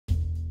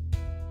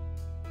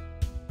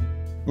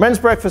Men's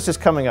breakfast is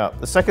coming up.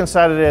 The second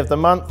Saturday of the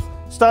month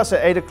starts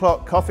at 8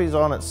 o'clock, coffee's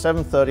on at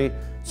 7:30,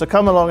 so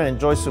come along and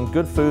enjoy some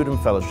good food and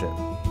fellowship.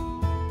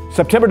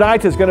 September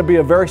 9th is going to be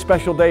a very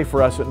special day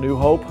for us at New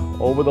Hope.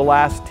 Over the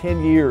last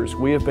 10 years,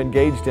 we have been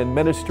engaged in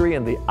ministry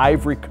in the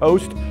Ivory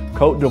Coast,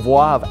 Côte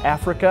d'Ivoire of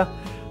Africa.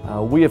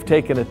 We have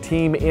taken a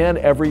team in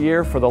every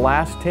year for the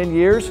last 10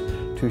 years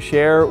to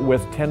share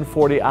with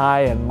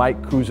 1040i and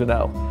Mike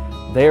Cousineau.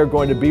 They are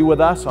going to be with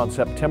us on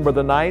September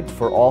the 9th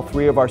for all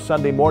three of our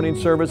Sunday morning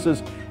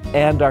services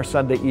and our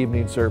Sunday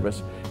evening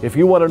service. If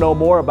you want to know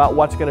more about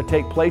what's going to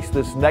take place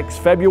this next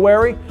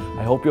February,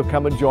 I hope you'll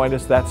come and join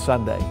us that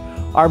Sunday.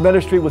 Our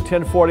ministry with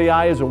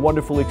 1040i is a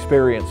wonderful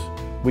experience.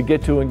 We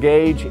get to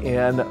engage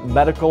in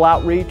medical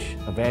outreach,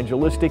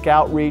 evangelistic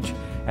outreach,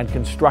 and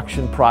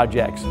construction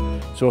projects.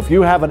 So if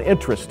you have an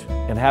interest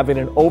in having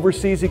an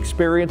overseas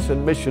experience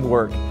in mission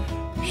work,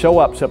 show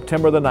up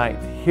September the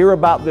 9th, hear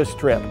about this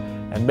trip,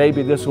 and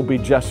maybe this will be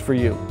just for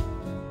you.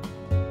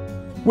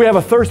 We have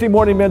a Thursday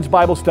morning men's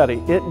Bible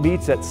study. It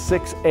meets at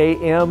 6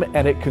 a.m.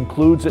 and it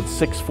concludes at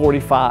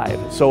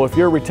 6:45. So if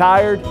you're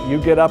retired, you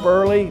get up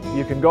early,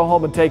 you can go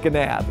home and take a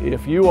nap.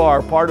 If you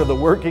are part of the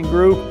working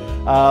group,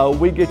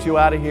 we get you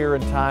out of here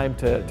in time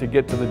to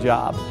get to the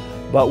job.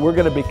 But we're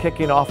going to be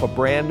kicking off a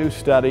brand new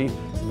study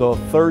the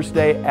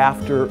Thursday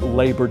after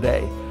Labor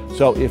Day.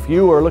 So if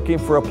you are looking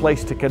for a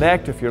place to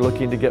connect, if you're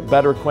looking to get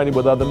better acquainted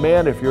with other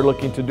men, if you're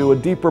looking to do a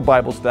deeper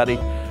Bible study,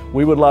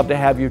 we would love to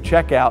have you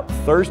check out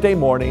Thursday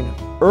morning,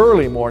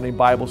 early morning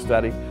Bible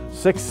study,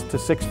 6 to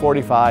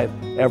 6:45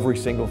 every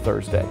single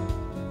Thursday.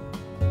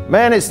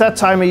 Man, it's that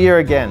time of year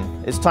again.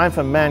 It's time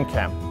for Man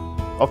Camp.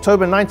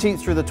 October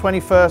 19th through the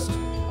 21st,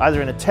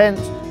 either in a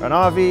tent, or an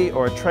RV,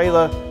 or a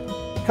trailer.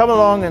 Come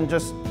along and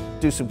just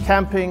do some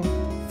camping,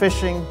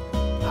 fishing,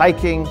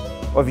 hiking,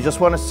 or if you just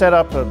want to set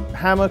up a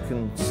hammock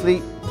and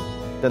sleep,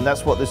 then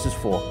that's what this is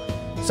for.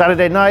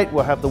 Saturday night,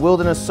 we'll have the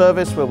wilderness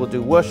service where we'll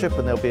do worship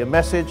and there'll be a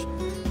message.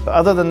 But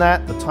other than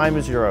that, the time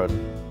is your own.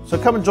 So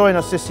come and join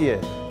us this year.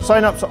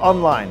 Sign-ups are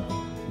online,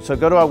 so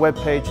go to our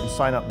webpage and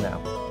sign up now.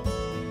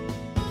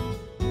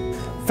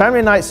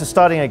 Family nights are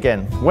starting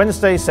again.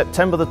 Wednesday,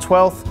 September the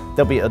 12th,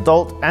 there'll be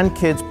adult and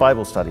kids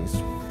Bible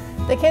studies.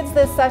 The kids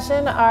this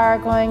session are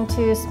going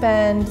to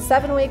spend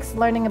 7 weeks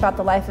learning about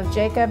the life of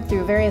Jacob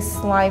through various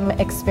slime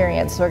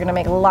experiences. So we're going to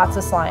make lots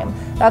of slime.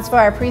 That's for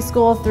our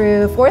preschool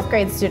through 4th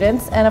grade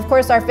students. And of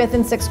course, our 5th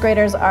and 6th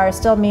graders are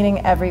still meeting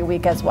every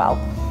week as well.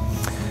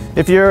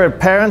 If you're a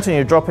parent and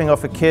you're dropping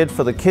off a kid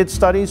for the kids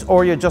studies,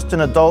 or you're just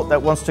an adult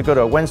that wants to go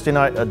to a Wednesday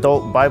night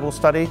adult Bible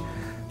study,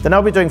 then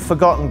I'll be doing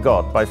Forgotten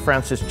God by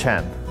Francis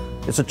Chan.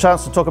 It's a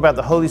chance to talk about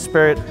the Holy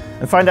Spirit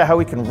and find out how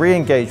we can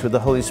re-engage with the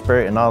Holy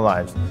Spirit in our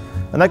lives.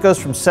 And that goes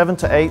from 7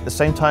 to 8, the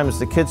same time as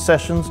the kids'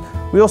 sessions.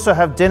 We also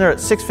have dinner at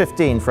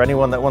 6:15 for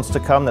anyone that wants to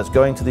come that's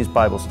going to these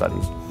Bible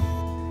studies.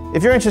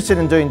 If you're interested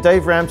in doing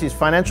Dave Ramsey's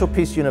Financial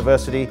Peace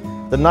University,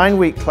 the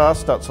 9-week class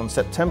starts on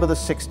September the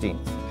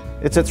 16th.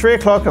 It's at 3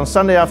 o'clock on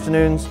Sunday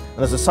afternoons, and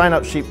there's a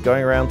sign-up sheet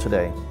going around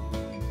today.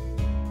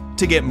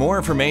 To get more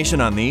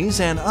information on these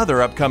and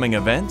other upcoming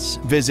events,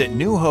 visit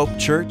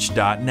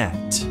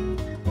newhopechurch.net.